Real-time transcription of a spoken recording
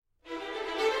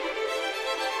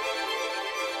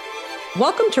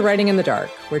Welcome to Writing in the Dark,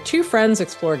 where two friends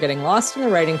explore getting lost in the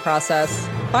writing process,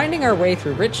 finding our way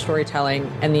through rich storytelling,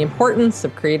 and the importance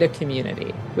of creative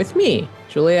community. With me,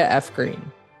 Julia F. Green.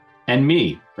 And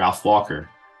me, Ralph Walker.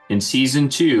 In Season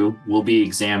 2, we'll be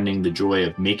examining the joy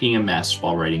of making a mess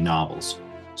while writing novels.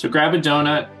 So grab a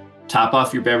donut, top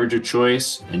off your beverage of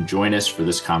choice, and join us for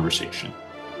this conversation.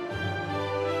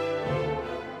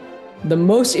 The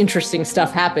most interesting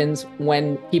stuff happens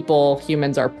when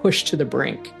humans are pushed to the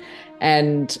brink.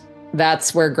 And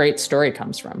that's where great story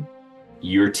comes from.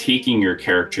 You're taking your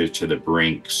character to the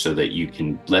brink so that you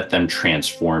can let them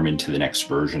transform into the next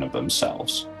version of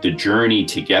themselves. The journey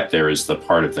to get there is the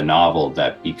part of the novel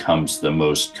that becomes the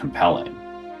most compelling.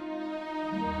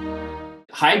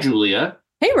 Hi, Julia.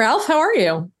 Hey, Ralph. How are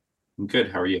you? I'm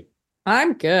good. How are you?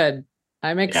 I'm good.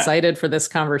 I'm excited for this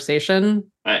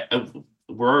conversation.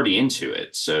 We're already into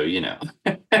it, so,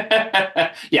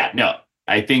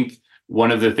 I think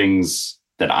one of the things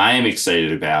that I am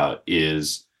excited about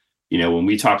is, when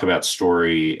we talk about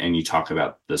story and you talk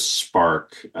about the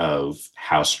spark of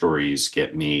how stories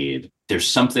get made, there's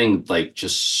something like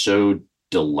just so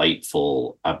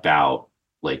delightful about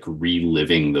like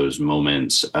reliving those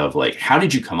moments of like, how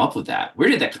did you come up with that? Where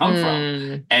did that come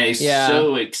from? And it's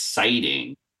so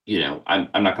exciting.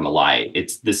 I'm not going to lie.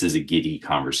 This is a giddy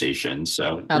conversation,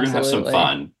 so we're going to have some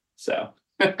fun. So.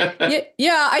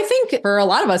 Yeah, I think for a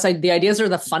lot of us, the ideas are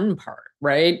the fun part,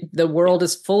 right? The world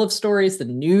is full of stories. The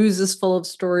news is full of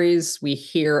stories. We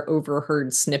hear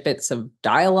overheard snippets of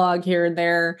dialogue here and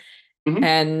there. Mm-hmm.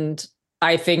 And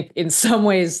I think in some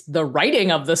ways, the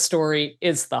writing of the story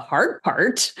is the hard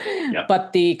part,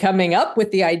 but the coming up with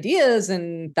the ideas,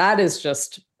 and that is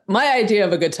just my idea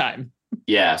of a good time.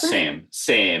 Yeah, same.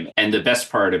 And the best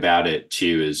part about it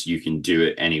too is you can do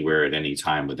it anywhere at any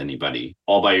time with anybody,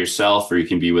 all by yourself, or you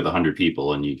can be with 100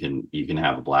 people and you can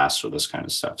have a blast with this kind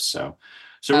of stuff. So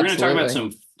we're going to talk about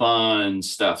some fun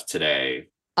stuff today.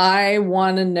 I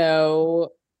want to know,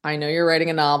 I know you're writing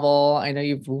a novel. I know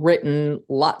you've written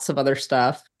lots of other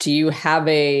stuff. Do you have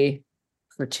a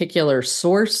particular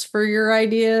source for your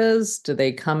ideas? Do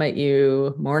they come at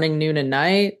you morning, noon, and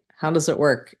night? How does it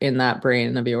work in that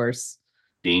brain of yours?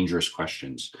 Dangerous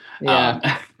questions.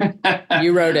 Yeah.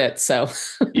 You wrote it, so.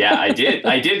 Yeah, I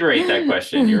did write that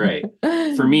question. You're right.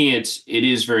 For me, it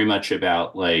is very much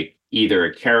about like either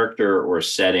a character or a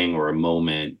setting or a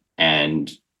moment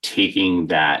and taking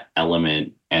that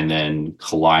element and then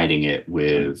colliding it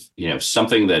with,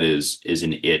 something that is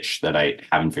an itch that I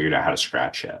haven't figured out how to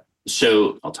scratch yet.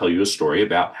 So I'll tell you a story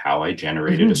about how I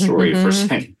generated a story for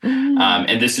Sing.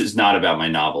 And this is not about my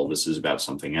novel. This is about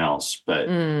something else. But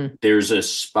there's a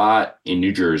spot in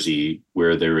New Jersey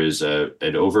where there is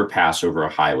an overpass over a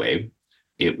highway.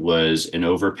 It was an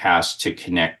overpass to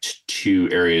connect two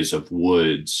areas of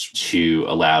woods to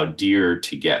allow deer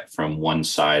to get from one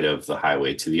side of the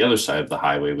highway to the other side of the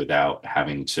highway without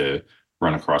having to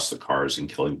run across the cars and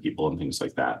killing people and things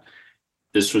like that.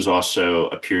 This was also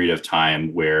a period of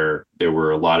time where there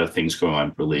were a lot of things going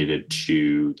on related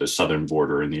to the southern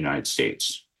border in the United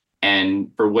States.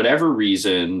 And for whatever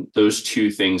reason, those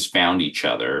two things found each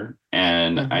other.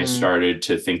 And I started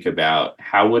to think about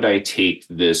how would I take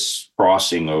this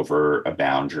crossing over a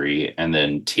boundary and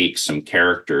then take some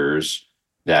characters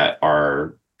that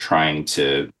are trying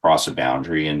to cross a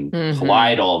boundary and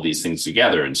collide all of these things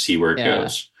together and see where it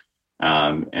goes.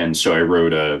 And so I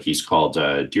wrote a piece called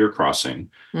Deer Crossing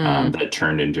that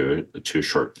turned into a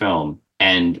short film.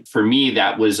 And for me,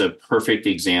 that was a perfect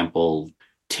example,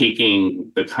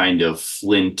 taking the kind of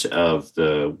flint of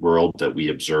the world that we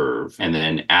observe and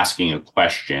then asking a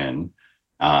question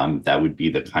that would be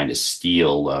the kind of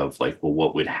steel of like, well,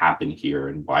 what would happen here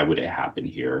and why would it happen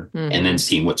here? And then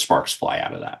seeing what sparks fly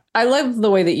out of that. I love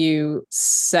the way that you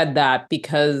said that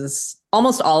because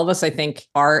almost all of us, I think,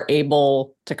 are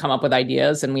able to come up with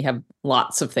ideas and we have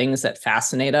lots of things that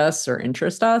fascinate us or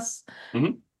interest us.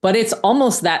 But it's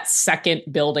almost that second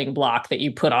building block that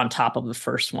you put on top of the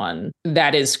first one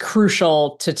that is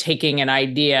crucial to taking an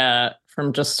idea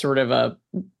from just sort of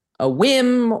a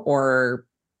whim or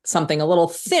something a little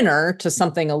thinner to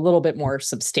something a little bit more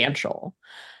substantial.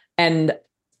 And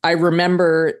I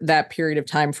remember that period of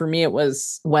time. For me, it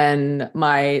was when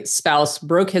my spouse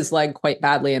broke his leg quite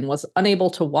badly and was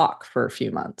unable to walk for a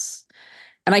few months.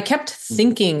 And I kept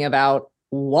thinking about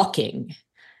walking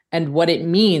and what it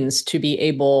means to be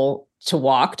able to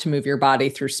walk, to move your body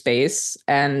through space,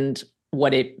 and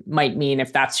what it might mean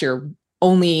if that's your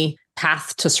only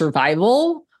path to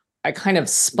survival. I kind of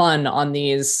spun on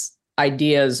these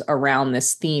ideas around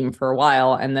this theme for a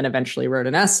while and then eventually wrote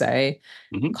an essay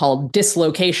called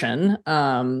Dislocation.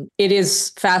 It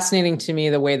is fascinating to me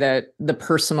the way that the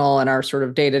personal and our sort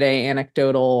of day-to-day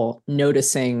anecdotal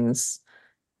noticings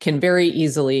can very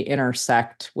easily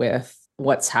intersect with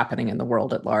what's happening in the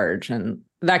world at large. And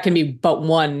that can be but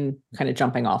one kind of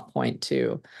jumping off point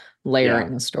to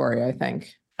layering the story, I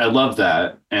think. I love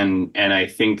that. And I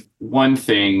think one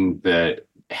thing that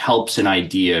helps an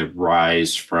idea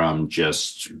rise from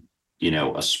just,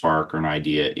 a spark or an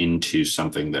idea into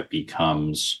something that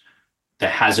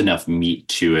has enough meat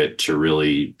to it to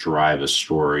really drive a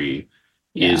story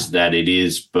is that it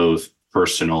is both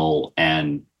personal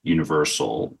and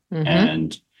universal.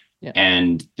 And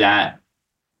that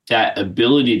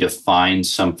ability to find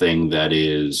something that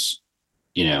is,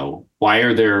 why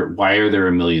are there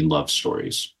a million love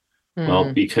stories?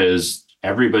 Well, because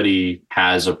everybody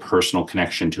has a personal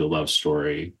connection to a love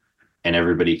story and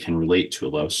everybody can relate to a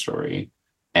love story.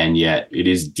 And yet it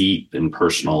is deep and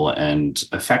personal and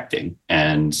affecting.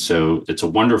 And so it's a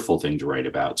wonderful thing to write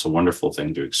about. It's a wonderful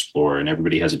thing to explore, and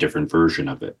everybody has a different version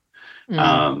of it.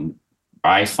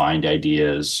 I find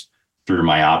ideas through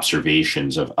my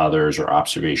observations of others or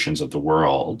observations of the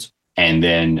world. And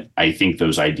then I think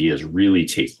those ideas really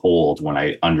take hold when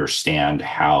I understand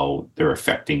how they're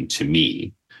affecting to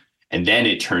me. And then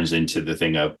it turns into the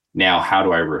thing of, now, how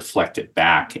do I reflect it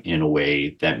back in a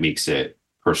way that makes it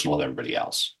personal to everybody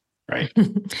else? Right.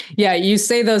 Yeah. You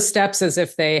say those steps as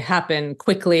if they happen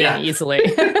quickly and easily.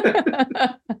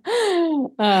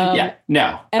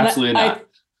 No, absolutely not.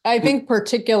 I think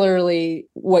particularly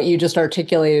what you just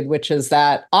articulated, which is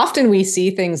that often we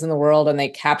see things in the world and they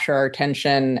capture our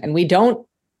attention and we don't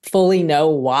fully know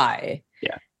why.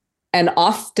 Yeah. And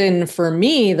often for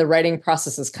me, the writing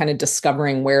process is kind of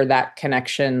discovering where that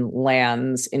connection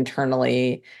lands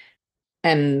internally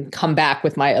and come back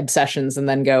with my obsessions and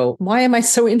then go, why am I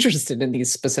so interested in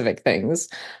these specific things?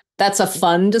 That's a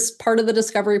fun part of the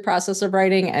discovery process of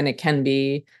writing. And it can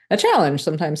be a challenge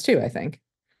sometimes too, I think.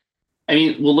 I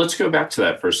mean, well, let's go back to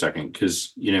that for a second,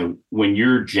 because, when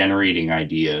you're generating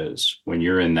ideas, when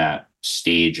you're in that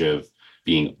stage of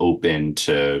being open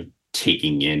to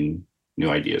taking in new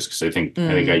ideas, because I think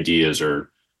ideas are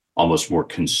almost more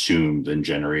consumed than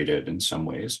generated in some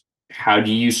ways. How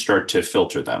do you start to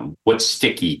filter them? What's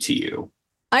sticky to you?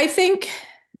 I think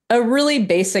a really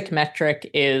basic metric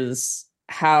is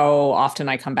how often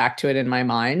I come back to it in my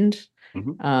mind.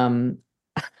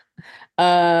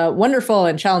 Wonderful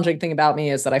and challenging thing about me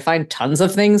is that I find tons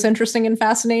of things interesting and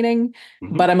fascinating,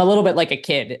 but I'm a little bit like a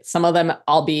kid. Some of them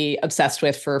I'll be obsessed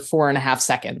with for 4.5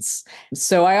 seconds.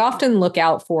 So I often look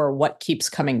out for what keeps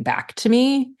coming back to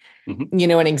me.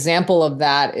 An example of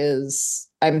that is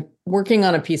I'm working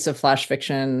on a piece of flash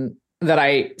fiction that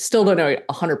I still don't know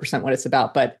 100% what it's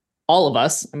about, but all of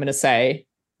us, I'm going to say,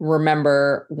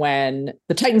 remember when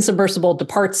the Titan submersible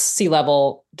departs sea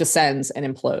level, descends, and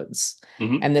implodes.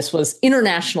 And this was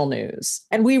international news.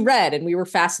 And we read and we were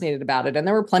fascinated about it. And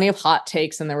there were plenty of hot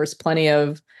takes and there was plenty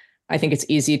of, I think it's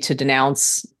easy to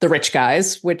denounce the rich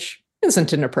guys, which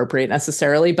isn't inappropriate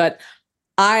necessarily. But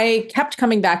I kept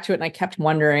coming back to it and I kept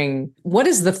wondering, what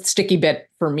is the sticky bit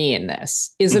for me in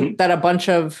this? Is it that a bunch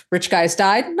of rich guys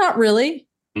died? Not really.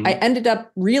 I ended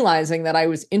up realizing that I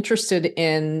was interested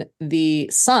in the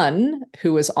son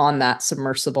who was on that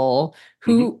submersible,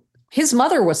 who his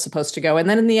mother was supposed to go. And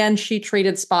then in the end, she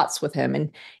traded spots with him. And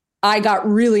I got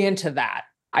really into that.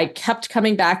 I kept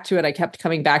coming back to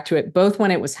it, both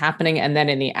when it was happening and then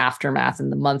in the aftermath, in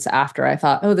the months after. I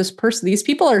thought, oh, these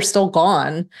people are still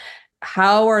gone.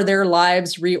 How are their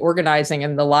lives reorganizing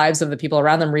and the lives of the people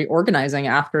around them reorganizing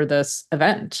after this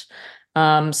event?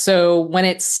 So when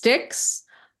it sticks,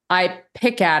 I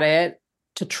pick at it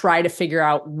to try to figure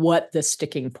out what the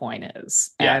sticking point is.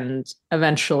 Yeah. And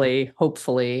eventually,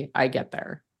 hopefully, I get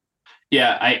there.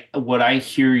 Yeah, what I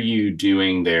hear you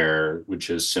doing there, which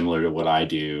is similar to what I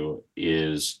do,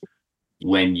 is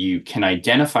when you can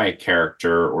identify a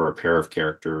character or a pair of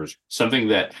characters, something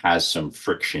that has some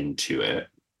friction to it,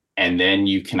 and then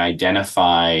you can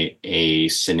identify a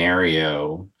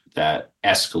scenario that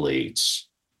escalates.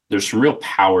 There's some real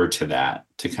power to that,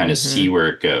 to kind of see where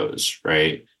it goes,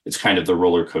 right? It's kind of the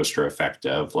roller coaster effect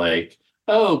of like,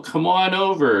 oh, come on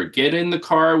over, get in the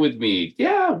car with me.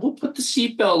 Yeah, we'll put the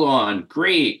seatbelt on.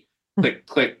 Great. Click,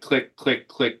 click, click, click,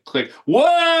 click, click.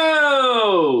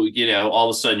 Whoa! All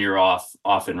of a sudden you're off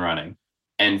and running.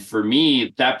 And for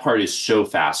me, that part is so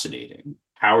fascinating.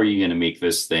 How are you going to make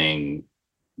this thing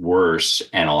worse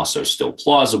and also still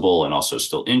plausible and also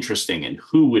still interesting? And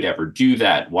who would ever do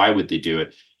that? Why would they do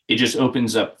it? It just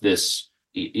opens up this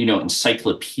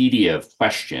encyclopedia of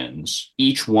questions,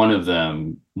 each one of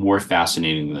them more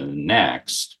fascinating than the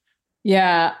next.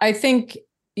 Yeah, I think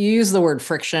you use the word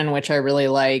friction, which I really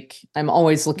like. I'm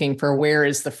always looking for where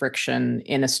is the friction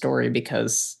in a story,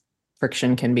 because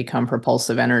friction can become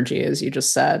propulsive energy, as you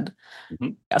just said. Mm-hmm.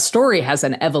 A story has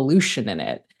an evolution in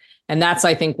it. And that's,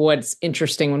 I think, what's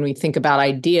interesting when we think about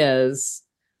ideas.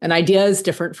 An idea is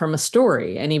different from a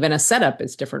story, and even a setup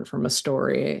is different from a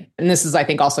story. And this is, I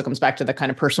think, also comes back to the kind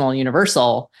of personal and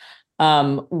universal.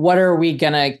 What are we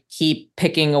going to keep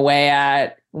picking away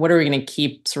at? What are we going to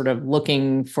keep sort of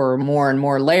looking for more and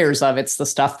more layers of? It's the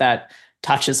stuff that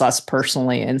touches us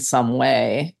personally in some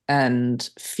way and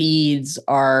feeds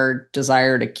our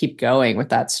desire to keep going with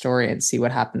that story and see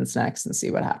what happens next and see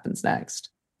what happens next.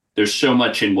 There's so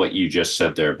much in what you just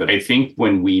said there, but I think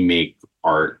when we make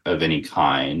art of any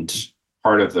kind,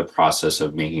 part of the process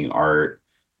of making art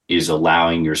is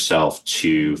allowing yourself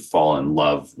to fall in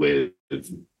love with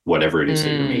whatever it is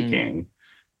that you're making.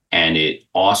 And it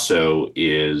also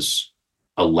is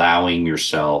allowing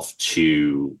yourself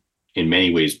to, in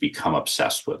many ways, become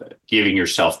obsessed with it, giving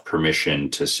yourself permission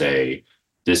to say,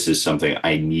 this is something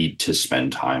I need to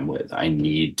spend time with. I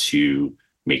need to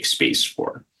make space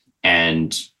for.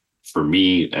 And for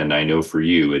me, and I know for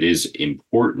you, it is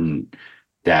important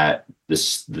that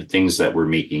the things that we're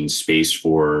making space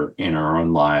for in our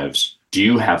own lives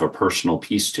do have a personal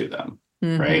piece to them,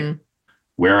 right?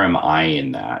 Where am I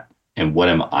in that? And what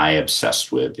am I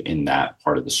obsessed with in that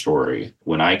part of the story?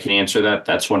 When I can answer that,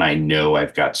 that's when I know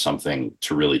I've got something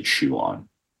to really chew on.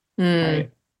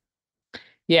 Right?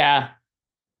 Yeah.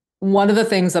 One of the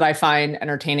things that I find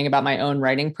entertaining about my own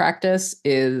writing practice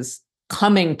is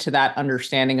coming to that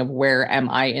understanding of where am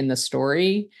I in the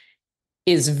story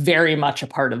is very much a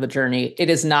part of the journey. It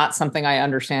is not something I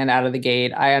understand out of the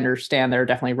gate. I understand there are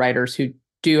definitely writers who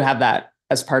do have that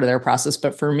as part of their process.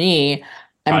 But for me,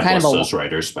 I'm kind of those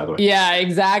writers, by the way. Yeah,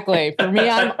 exactly. For me,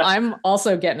 I'm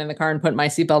also getting in the car and putting my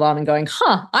seatbelt on and going,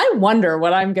 I wonder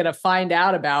what I'm going to find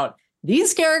out about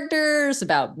these characters,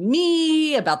 about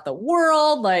me, about the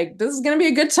world. Like, this is going to be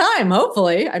a good time,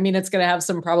 hopefully. I mean, it's going to have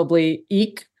some probably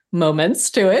eek moments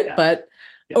to it, but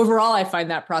overall, I find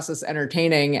that process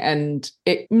entertaining. And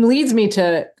it leads me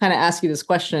to kind of ask you this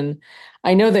question.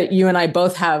 I know that you and I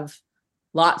both have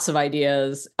lots of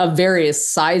ideas of various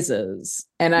sizes.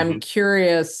 And I'm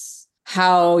curious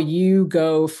how you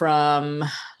go from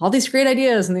all these great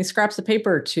ideas and these scraps of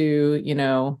paper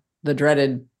to, the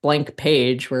dreaded blank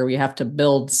page where we have to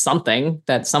build something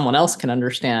that someone else can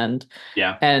understand.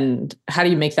 Yeah. And how do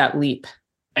you make that leap?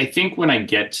 I think when I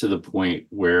get to the point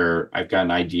where I've got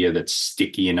an idea that's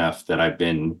sticky enough that I've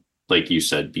been, like you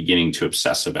said, beginning to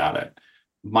obsess about it,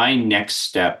 my next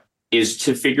step is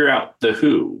to figure out the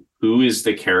who. Who is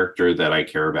the character that I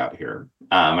care about here?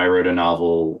 I wrote a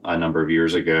novel a number of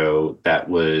years ago that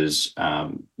was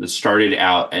that started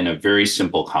out in a very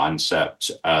simple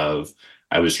concept of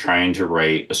I was trying to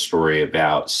write a story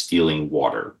about stealing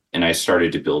water. And I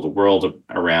started to build a world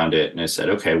around it. And I said,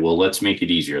 okay, well, let's make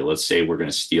it easier. Let's say we're going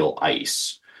to steal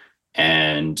ice.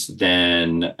 And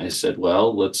then I said,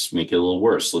 well, let's make it a little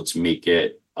worse. Let's make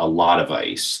it a lot of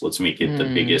ice. Let's make it the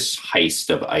biggest heist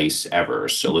of ice ever.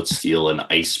 So let's steal an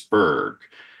iceberg.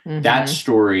 That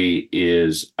story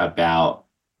is about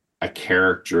a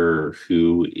character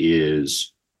who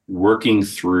is working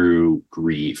through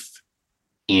grief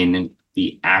in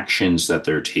the actions that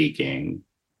they're taking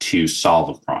to solve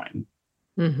a crime,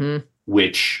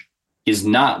 which is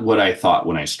not what I thought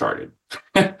when I started.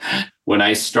 When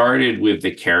I started with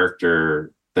the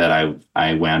character that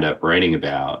I wound up writing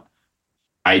about,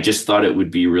 I just thought it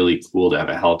would be really cool to have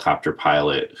a helicopter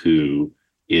pilot who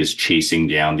is chasing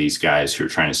down these guys who are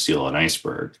trying to steal an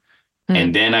iceberg.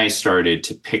 And then I started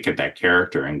to pick at that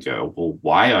character and go, well,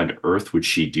 why on earth would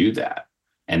she do that?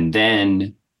 And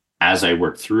then as I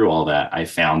worked through all that, I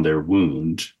found their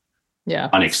wound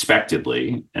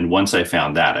unexpectedly. And once I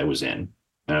found that, I was in.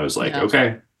 And I was like,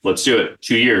 okay, let's do it.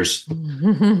 2 years.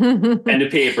 Pen to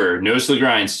paper, nose to the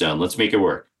grindstone. Let's make it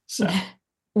work. So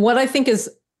what I think is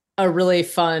a really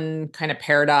fun kind of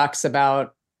paradox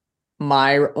about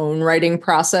my own writing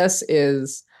process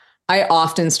is I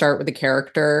often start with a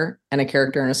character and a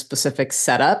character in a specific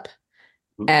setup.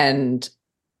 And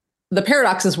the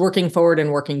paradox is working forward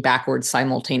and working backwards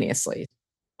simultaneously.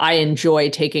 I enjoy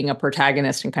taking a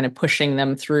protagonist and kind of pushing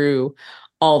them through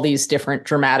all these different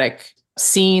dramatic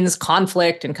scenes,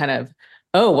 conflict, and kind of,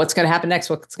 what's going to happen next?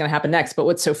 What's going to happen next? But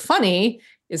what's so funny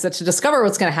is that to discover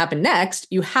what's going to happen next,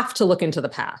 you have to look into the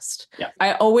past.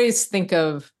 I always think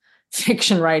of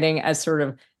fiction writing as sort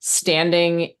of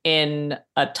standing in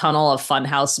a tunnel of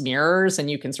funhouse mirrors, and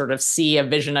you can sort of see a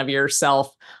vision of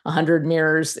yourself, 100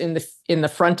 mirrors in the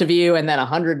front of you, and then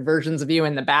 100 versions of you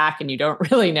in the back, and you don't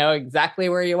really know exactly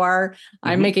where you are.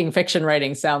 I'm making fiction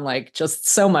writing sound like just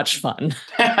so much fun.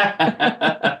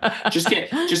 just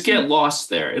get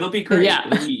lost there. It'll be great. Yeah.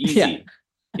 It'll be easy. Yeah.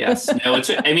 Yes. No, it's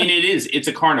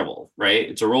a carnival, right?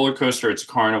 It's a roller coaster. It's a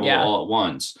carnival all at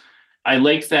once. I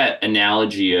like that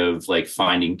analogy of like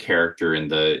finding character in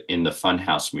the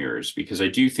funhouse mirrors, because I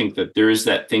do think that there is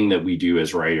that thing that we do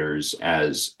as writers,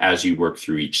 as you work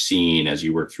through each scene, as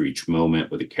you work through each moment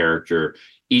with a character,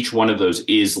 each one of those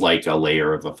is like a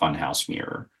layer of a funhouse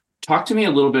mirror. Talk to me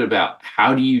a little bit about,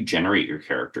 how do you generate your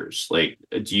characters? Like,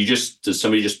 does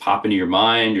somebody just pop into your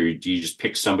mind, or do you just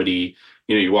pick somebody,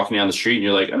 you're walking down the street and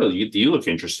you're like, oh, you look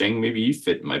interesting, maybe you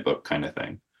fit in my book, kind of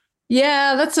thing?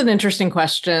 Yeah, that's an interesting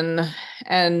question.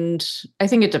 And I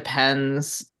think it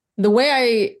depends. The way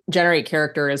I generate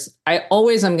character is I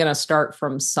always am going to start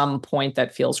from some point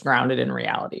that feels grounded in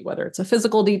reality, whether it's a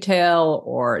physical detail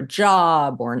or a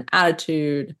job or an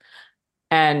attitude.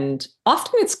 And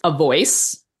often it's a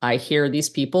voice. I hear these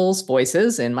people's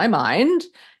voices in my mind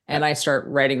and I start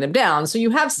writing them down. So you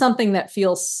have something that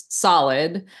feels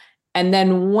solid. And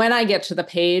then when I get to the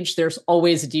page, there's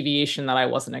always a deviation that I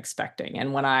wasn't expecting.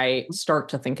 And when I start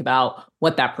to think about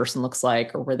what that person looks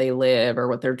like, or where they live, or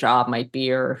what their job might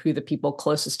be, or who the people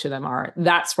closest to them are,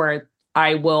 that's where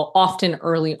I will often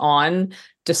early on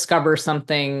discover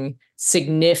something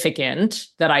significant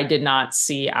that I did not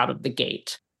see out of the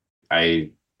gate. I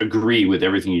agree with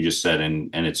everything you just said, and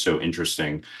it's so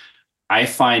interesting. I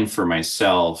find for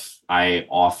myself, I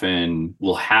often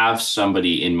will have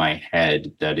somebody in my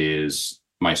head that is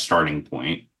my starting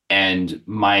point. And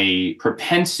my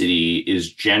propensity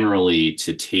is generally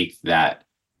to take that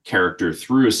character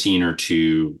through a scene or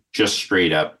two, just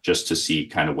straight up, just to see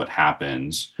kind of what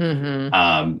happens.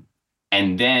 And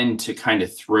then to kind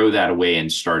of throw that away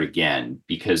and start again,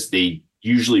 because they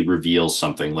usually reveal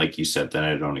something, like you said, that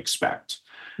I don't expect.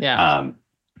 Yeah.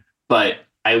 But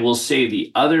I will say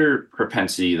the other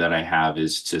propensity that I have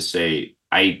is to say,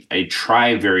 I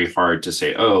try very hard to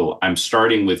say, oh, I'm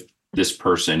starting with this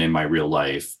person in my real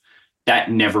life.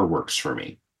 That never works for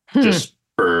me, just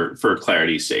for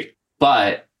clarity's sake.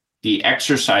 But the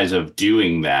exercise of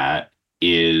doing that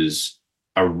is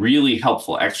a really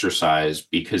helpful exercise,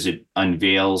 because it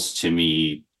unveils to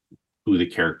me who the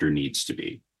character needs to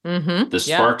be. The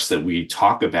sparks that we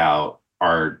talk about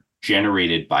are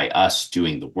generated by us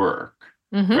doing the work.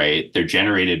 Right? They're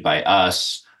generated by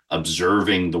us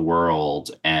observing the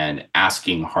world and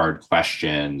asking hard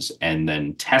questions and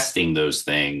then testing those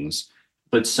things.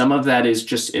 But some of that is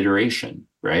just iteration,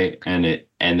 right? And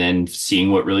then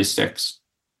seeing what really sticks.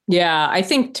 Yeah, I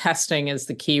think testing is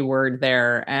the key word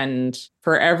there. And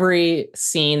for every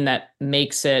scene that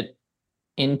makes it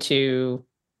into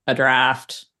a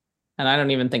draft, and I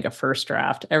don't even think a first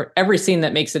draft, every scene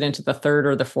that makes it into the third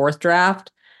or the fourth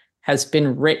draft has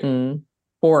been written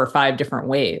 4 or 5 different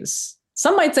ways.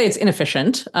 Some might say it's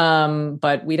inefficient,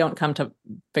 but we don't come to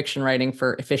fiction writing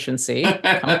for efficiency.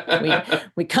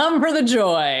 We come for the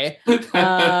joy.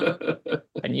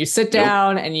 And you sit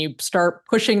down and you start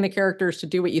pushing the characters to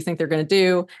do what you think they're going to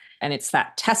do. And it's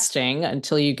that testing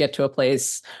until you get to a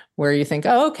place where you think,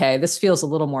 oh, okay, this feels a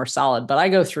little more solid. But I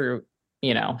go through,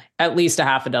 at least a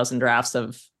half a dozen drafts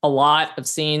of a lot of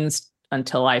scenes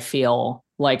until I feel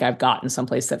like I've gotten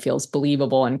someplace that feels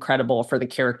believable and credible for the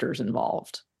characters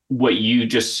involved. What you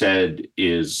just said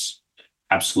is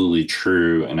absolutely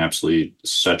true, and absolutely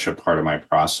such a part of my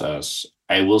process.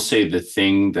 I will say the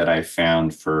thing that I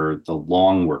found for the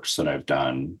long works that I've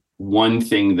done, one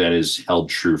thing that is held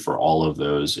true for all of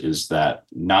those is that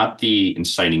not the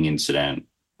inciting incident,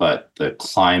 but the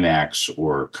climax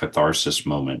or catharsis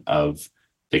moment of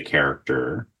the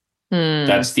character.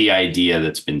 That's the idea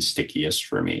that's been stickiest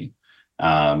for me.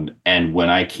 And when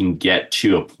I can get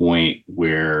to a point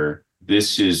where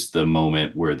this is the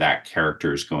moment where that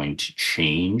character is going to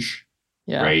change,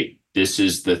 right? This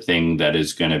is the thing that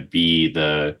is going to be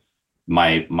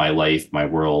my life, my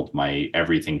world, my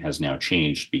everything has now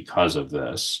changed because of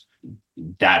this.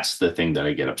 That's the thing that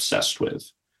I get obsessed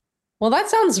with. Well, that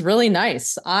sounds really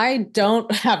nice. I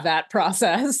don't have that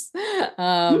process.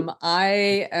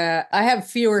 I have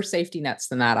fewer safety nets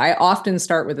than that. I often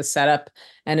start with a setup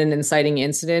and an inciting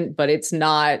incident, but it's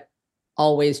not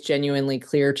always genuinely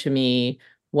clear to me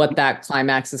what that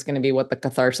climax is going to be, what the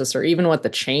catharsis, or even what the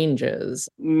change is.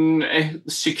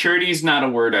 Security is not a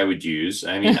word I would use.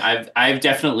 I mean, I've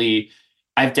definitely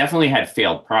had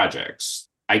failed projects.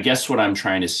 I guess what I'm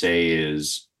trying to say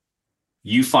is,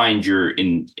 you find your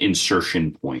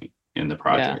insertion point, in the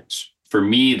projects. For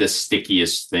me, the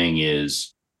stickiest thing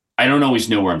is I don't always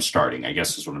know where I'm starting, I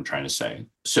guess is what I'm trying to say.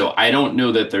 So I don't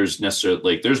know that there's necessarily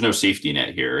like there's no safety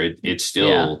net here. It's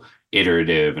still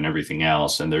iterative and everything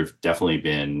else. And there've definitely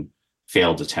been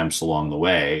failed attempts along the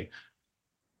way.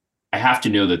 I have to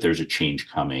know that there's a change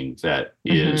coming that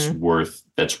is worth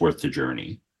the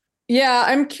journey. Yeah,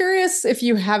 I'm curious if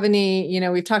you have any,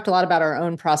 we've talked a lot about our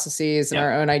own processes and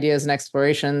our own ideas and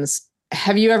explorations.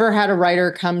 Have you ever had a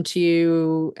writer come to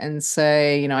you and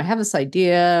say, I have this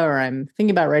idea or I'm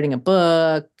thinking about writing a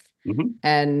book?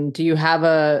 And do you have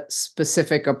a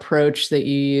specific approach that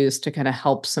you use to kind of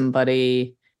help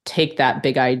somebody take that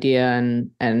big idea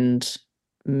and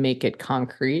make it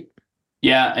concrete?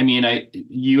 Yeah, I mean,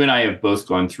 you and I have both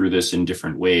gone through this in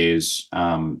different ways.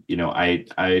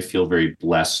 I feel very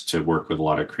blessed to work with a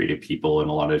lot of creative people and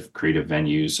a lot of creative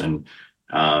venues, and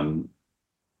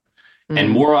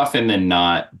more often than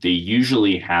not, they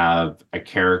usually have a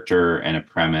character and a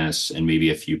premise and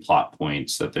maybe a few plot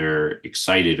points that they're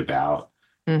excited about.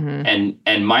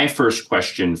 And my first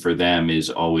question for them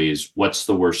is always, what's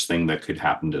the worst thing that could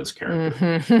happen to this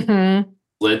character?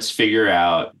 Let's figure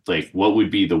out like what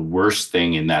would be the worst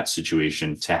thing in that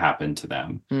situation to happen to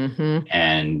them.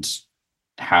 And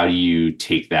how do you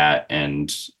take that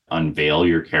and unveil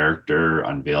your character,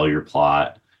 unveil your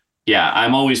plot? Yeah,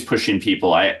 I'm always pushing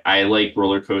people. I like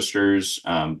roller coasters,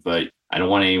 but I don't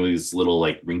want any of these little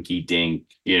like rinky dink,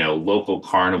 local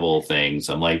carnival things.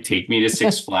 I'm like, take me to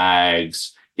Six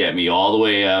Flags, get me all the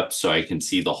way up so I can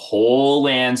see the whole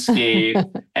landscape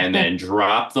and then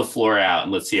drop the floor out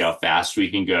and let's see how fast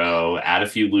we can go, add a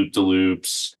few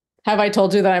loop-de-loops. Have I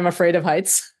told you that I'm afraid of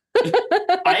heights?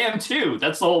 I am too.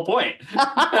 That's the whole point.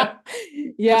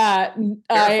 Yeah,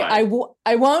 I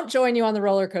won't join you on the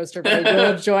roller coaster, but I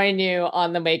will join you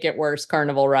on the Make It Worse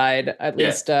carnival ride, at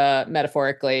least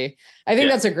metaphorically. I think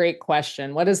that's a great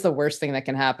question. What is the worst thing that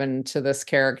can happen to this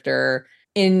character?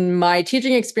 In my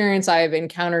teaching experience, I've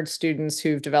encountered students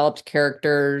who've developed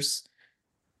characters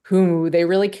who they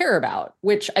really care about,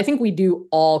 which I think we do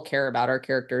all care about our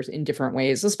characters in different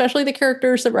ways, especially the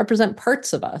characters that represent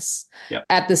parts of us.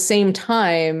 At the same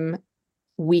time,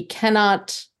 we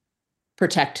cannot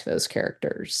protect those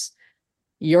characters.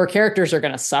 Your characters are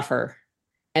going to suffer.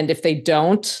 And if they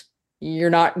don't, you're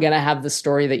not going to have the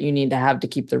story that you need to have to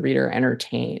keep the reader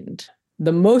entertained.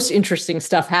 The most interesting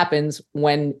stuff happens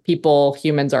when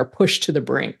humans are pushed to the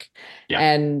brink.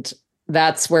 And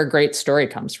that's where great story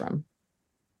comes from.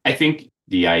 I think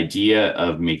the idea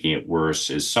of making it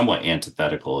worse is somewhat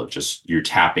antithetical of just you're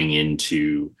tapping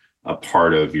into a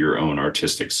part of your own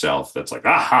artistic self that's like,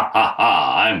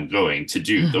 I'm going to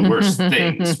do the worst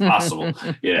things possible,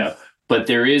 But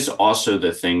there is also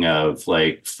the thing of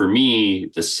like, for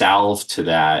me, the salve to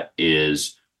that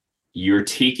is you're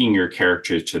taking your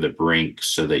character to the brink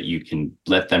so that you can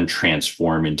let them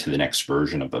transform into the next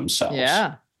version of themselves.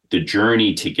 The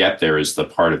journey to get there is the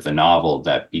part of the novel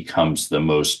that becomes the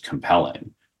most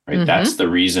compelling, right? That's the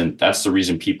reason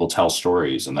people tell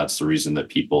stories. And that's the reason that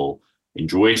people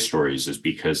enjoy stories, is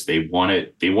because they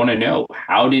want to know,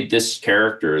 how did this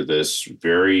character, this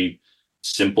very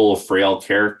simple, frail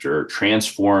character,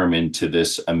 transform into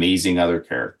this amazing other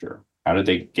character? How did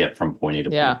they get from point A to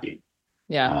point B?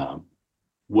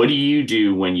 What do you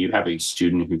do when you have a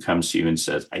student who comes to you and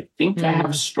says, I think I have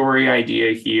a story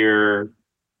idea here,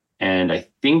 and I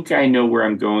think I know where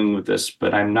I'm going with this,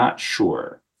 but I'm not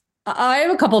sure? I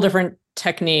have a couple different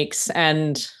techniques,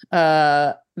 and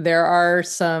there are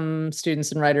some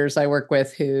students and writers I work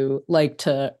with who like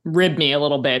to rib me a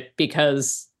little bit,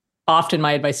 because often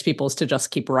my advice to people is to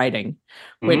just keep writing,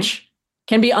 which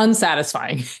can be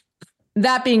unsatisfying.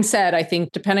 That being said, I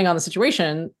think depending on the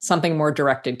situation, something more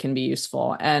directed can be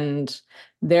useful. And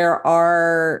there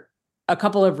are a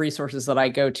couple of resources that I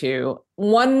go to.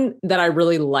 One that I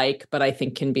really like, but I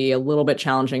think can be a little bit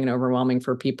challenging and overwhelming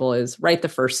for people, is write the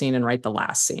first scene and write the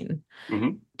last scene.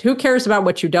 Who cares about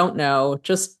what you don't know?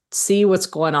 Just see what's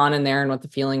going on in there and what the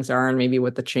feelings are and maybe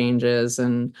what the change is.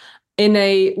 And in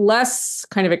a less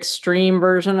kind of extreme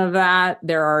version of that,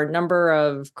 there are a number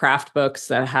of craft books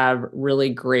that have really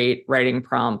great writing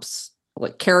prompts,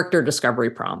 like character discovery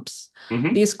prompts.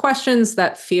 These questions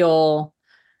that feel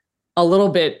a little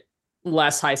bit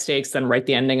less high stakes than write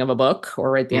the ending of a book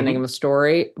or write the ending of a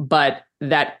story, but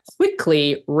that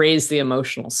quickly raise the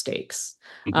emotional stakes.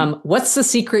 What's the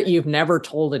secret you've never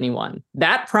told anyone?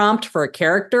 That prompt for a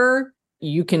character,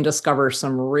 you can discover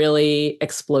some really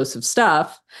explosive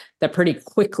stuff that pretty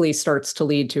quickly starts to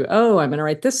lead to, oh, I'm going to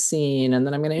write this scene, and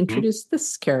then I'm going to introduce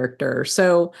this character.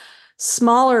 So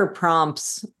smaller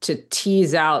prompts to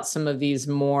tease out some of these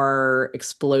more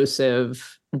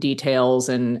explosive details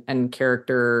and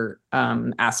character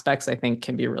aspects, I think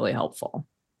can be really helpful.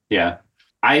 Yeah.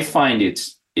 I find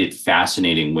it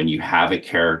fascinating when you have a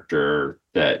character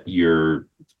that you're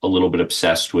a little bit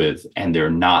obsessed with and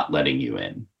they're not letting you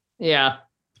in. Yeah.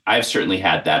 I've certainly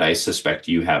had that. I suspect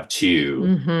you have too,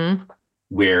 Mm-hmm.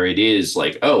 where it is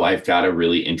like, oh, I've got a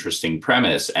really interesting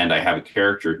premise and I have a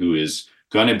character who is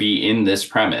going to be in this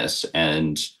premise,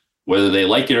 and whether they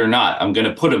like it or not, I'm going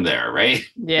to put them there, right?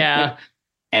 Yeah.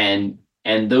 and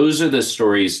those are the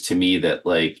stories to me that,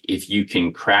 like, if you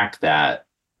can crack that,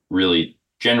 really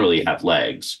generally have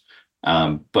legs.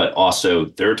 But also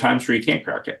there are times where you can't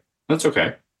crack it. That's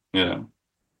okay. You know.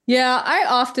 Yeah, I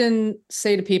often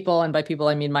say to people, and by people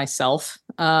I mean myself,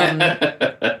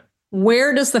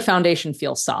 where does the foundation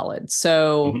feel solid?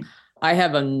 So mm-hmm. I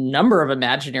have a number of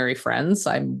imaginary friends.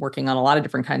 I'm working on a lot of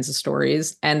different kinds of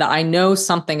stories, and I know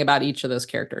something about each of those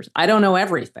characters. I don't know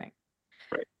everything.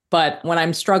 Right. But when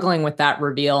I'm struggling with that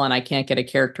reveal and I can't get a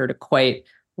character to quite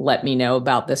let me know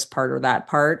about this part or that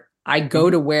part, I go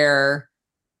mm-hmm. to where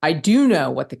I do know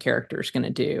what the character is going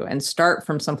to do and start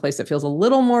from someplace that feels a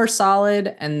little more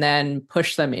solid and then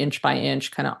push them inch by inch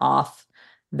kind of off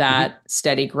that mm-hmm.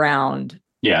 steady ground.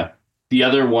 Yeah. The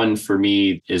other one for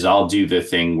me is I'll do the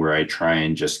thing where I try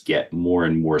and just get more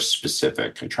and more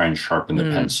specific. I try and sharpen the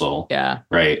pencil. Yeah.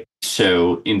 Right.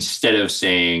 So instead of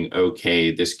saying,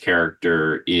 okay, this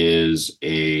character is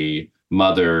a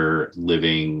mother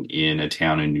living in a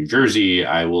town in New Jersey,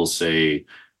 I will say,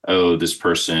 oh, this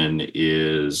person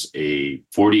is a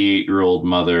 48-year-old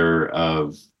mother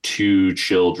of 2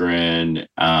 children,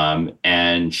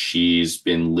 and she's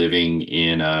been living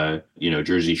in a,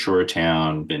 Jersey Shore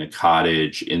town, in a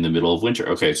cottage in the middle of winter.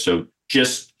 Okay, so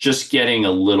just getting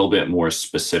a little bit more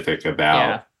specific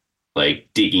about like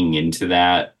digging into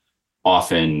that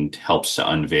often helps to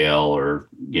unveil or,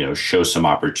 show some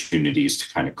opportunities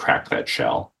to kind of crack that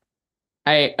shell.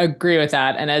 I agree with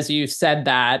that. And as you said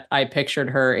that, I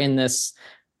pictured her in this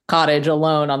cottage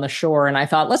alone on the shore. And I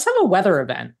thought, let's have a weather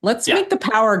event. Let's make the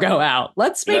power go out.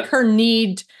 Let's make her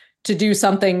need to do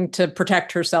something to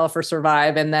protect herself or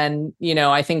survive. And then,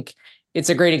 I think it's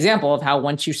a great example of how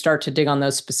once you start to dig on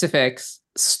those specifics,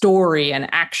 story and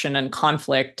action and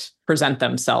conflict present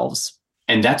themselves.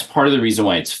 And that's part of the reason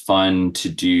why it's fun to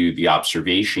do the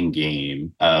observation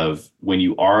game of when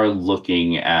you are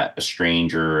looking at a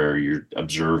stranger or you're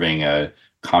observing a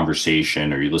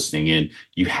conversation or you're listening in,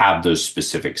 you have those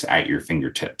specifics at your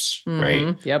fingertips,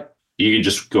 right? Yep. You can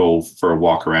just go for a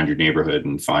walk around your neighborhood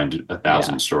and find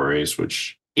 1,000 stories,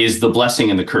 which is the blessing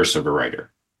and the curse of a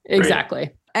writer.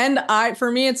 Exactly. Right? And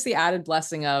for me, it's the added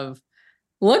blessing of,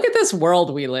 look at this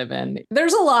world we live in.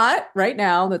 There's a lot right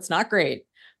now that's not great,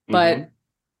 but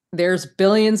there's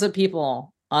billions of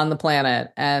people on the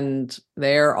planet and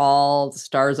they're all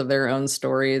stars of their own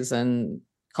stories and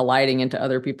colliding into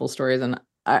other people's stories. And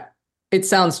it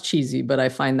sounds cheesy, but I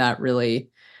find that really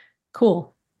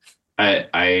cool.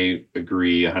 I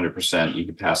agree 100%. You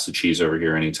can pass the cheese over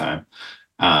here anytime.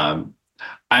 I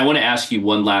want to ask you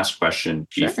one last question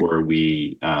before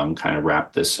we kind of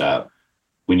wrap this up.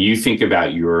 When you think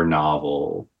about your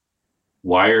novel,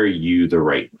 why are you the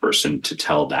right person to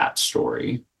tell that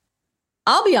story?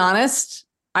 I'll be honest.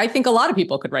 I think a lot of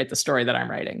people could write the story that I'm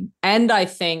writing. And I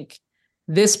think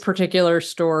this particular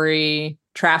story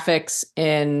traffics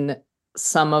in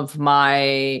some of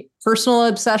my personal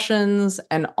obsessions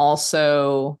and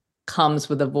also comes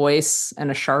with a voice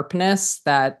and a sharpness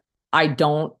that I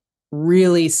don't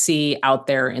really see out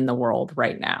there in the world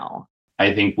right now.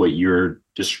 I think what you're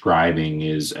describing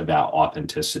is about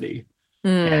authenticity.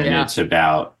 It's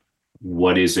about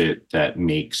what is it that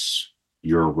makes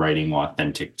your writing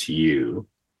authentic to you.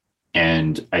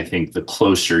 And I think the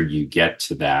closer you get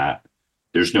to that,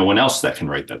 there's no one else that can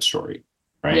write that story,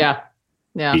 right?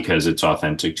 Yeah. Because it's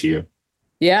authentic to you.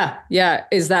 Yeah.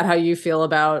 Is that how you feel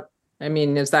about,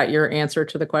 is that your answer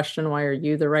to the question, why are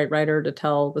you the right writer to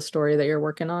tell the story that you're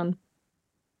working on?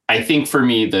 I think for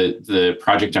me, the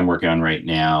project I'm working on right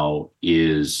now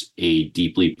is a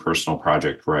deeply personal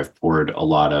project where I've poured a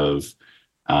lot of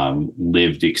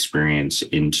lived experience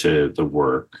into the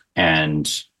work.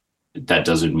 And that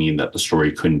doesn't mean that the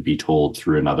story couldn't be told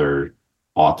through another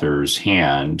author's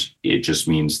hand. It just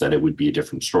means that it would be a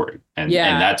different story. And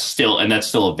that's still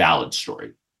a valid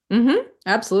story.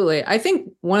 Absolutely. I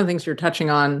think one of the things you're touching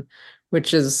on,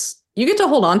 which is you get to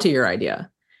hold on to your idea.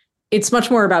 It's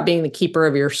much more about being the keeper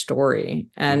of your story.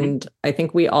 And I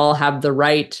think we all have the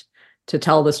right to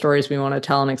tell the stories we want to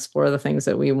tell and explore the things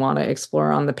that we want to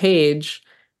explore on the page.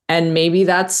 And maybe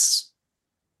that's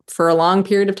for a long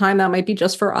period of time, that might be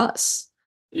just for us.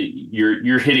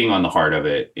 You're hitting on the heart of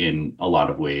it in a lot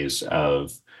of ways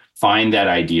of find that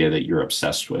idea that you're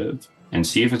obsessed with and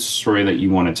see if it's a story that you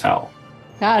want to tell.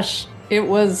 Gosh, this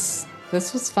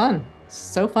was fun.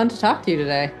 So fun to talk to you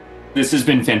today. This has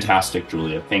been fantastic,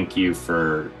 Julia. Thank you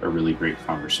for a really great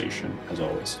conversation, as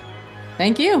always.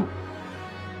 Thank you.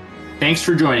 Thanks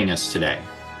for joining us today.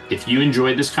 If you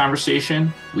enjoyed this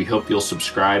conversation, we hope you'll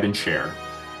subscribe and share.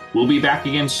 We'll be back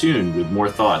again soon with more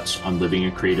thoughts on living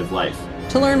a creative life.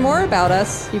 To learn more about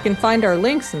us, you can find our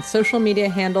links and social media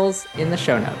handles in the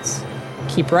show notes.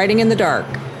 Keep writing in the dark.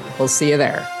 We'll see you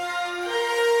there.